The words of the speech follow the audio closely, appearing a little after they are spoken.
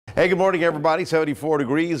Hey, good morning, everybody. 74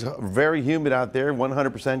 degrees, very humid out there,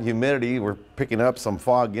 100% humidity. We're picking up some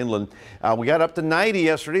fog inland. We got up to 90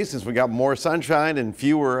 yesterday since we got more sunshine and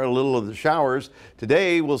fewer, a little of the showers.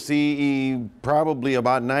 Today, we'll see probably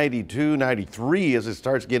about 92, 93 as it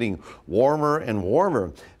starts getting warmer and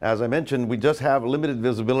warmer. As I mentioned, we just have limited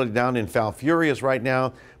visibility down in Falfurrias right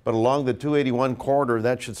now, but along the 281 corridor,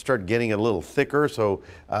 that should start getting a little thicker, so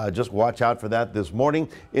just watch out for that this morning.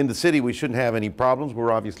 In the city, we shouldn't have any problems.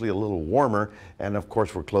 We're obviously a little warmer, and of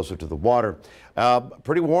course, we're closer to the water.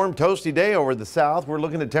 Pretty warm, toasty day over the south. We're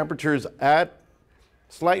looking at temperatures at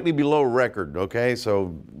slightly below record, okay?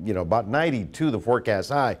 So, you know, about 92, the forecast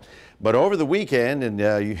high. But over the weekend, and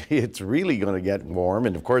it's really going to get warm.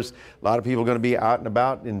 And of course, a lot of people are going to be out and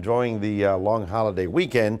about enjoying the long holiday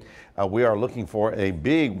weekend. We are looking for a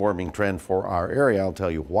big warming trend for our area. I'll tell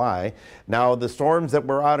you why. Now, the storms that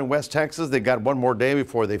were out in West Texas, they got one more day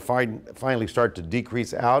before they finally start to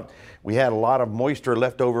decrease out. We had a lot of moisture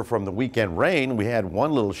left over from the weekend rain. We had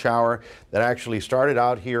one little shower that actually started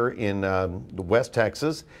out here in West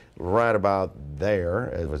Texas, right about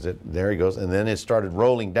there. There he goes. And then it started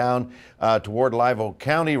rolling down toward Live Oak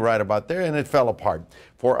County right about there, and it fell apart.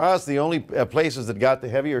 For us, the only places that got the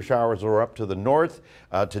heavier showers were up to the north.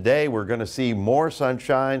 Today, we're going to see more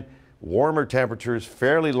sunshine, warmer temperatures,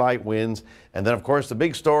 fairly light winds. And then, of course, the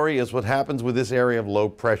big story is what happens with this area of low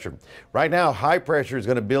pressure. Right now, high pressure is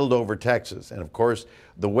going to build over Texas. And, of course,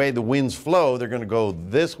 the way the winds flow, they're going to go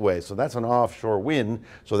this way. So that's an offshore wind.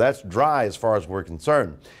 So that's dry as far as we're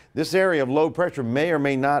concerned. This area of low pressure may or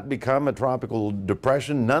may not become a tropical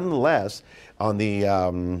depression. Nonetheless, on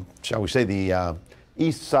the, shall we say, the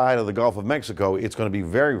east side of the Gulf of Mexico, it's going to be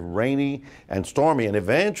very rainy and stormy, and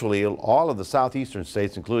eventually all of the southeastern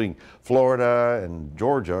states, including Florida and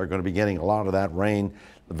Georgia, are going to be getting a lot of that rain,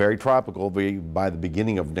 very tropical, by the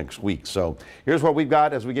beginning of next week. So here's what we've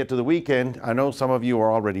got as we get to the weekend. I know some of you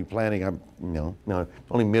are already planning,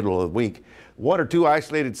 only middle of the week. One or two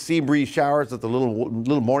isolated sea breeze showers at the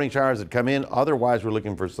little morning showers that come in. Otherwise, we're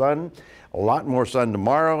looking for sun, a lot more sun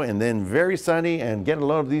tomorrow, and then very sunny and getting a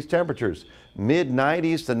load of these temperatures.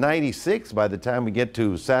 Mid-90s to 96 by the time we get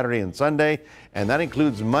to Saturday and Sunday, and that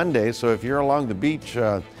includes Monday. So if you're along the beach,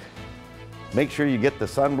 make sure you get the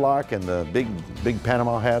sunblock and the big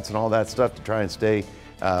Panama hats and all that stuff to try and stay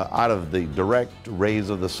out of the direct rays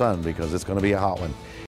of the sun, because it's going to be a hot one.